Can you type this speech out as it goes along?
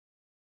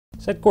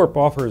SEDCorp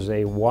offers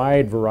a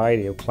wide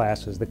variety of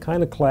classes, the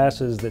kind of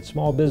classes that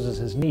small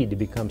businesses need to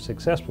become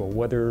successful,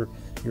 whether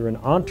you're an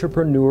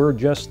entrepreneur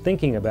just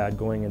thinking about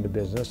going into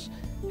business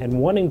and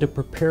wanting to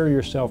prepare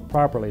yourself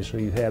properly so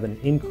you have an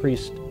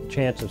increased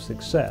chance of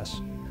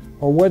success,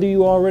 or whether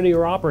you already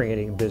are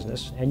operating a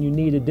business and you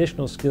need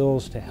additional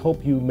skills to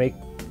help you make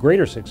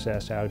greater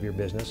success out of your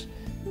business.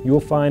 You'll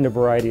find a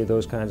variety of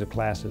those kinds of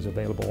classes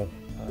available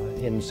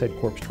in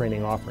SEDCorp's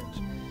training offerings.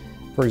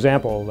 For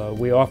example,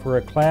 we offer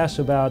a class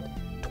about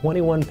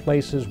 21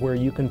 places where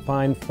you can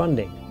find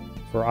funding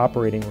for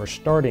operating or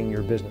starting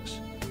your business.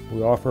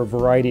 We offer a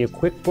variety of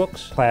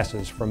QuickBooks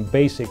classes from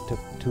basic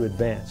to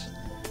advanced.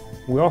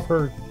 We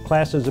offer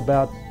classes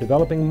about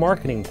developing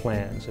marketing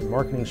plans and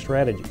marketing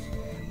strategies.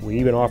 We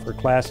even offer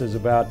classes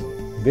about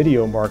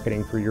video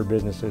marketing for your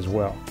business as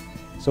well.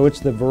 So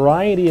it's the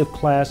variety of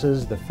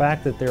classes, the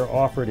fact that they're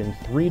offered in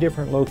 3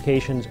 different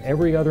locations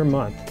every other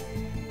month,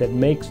 that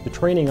makes the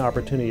training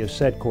opportunity of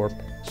SEDCorp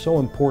so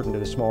important to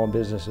the small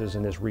businesses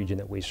in this region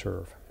that we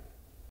serve.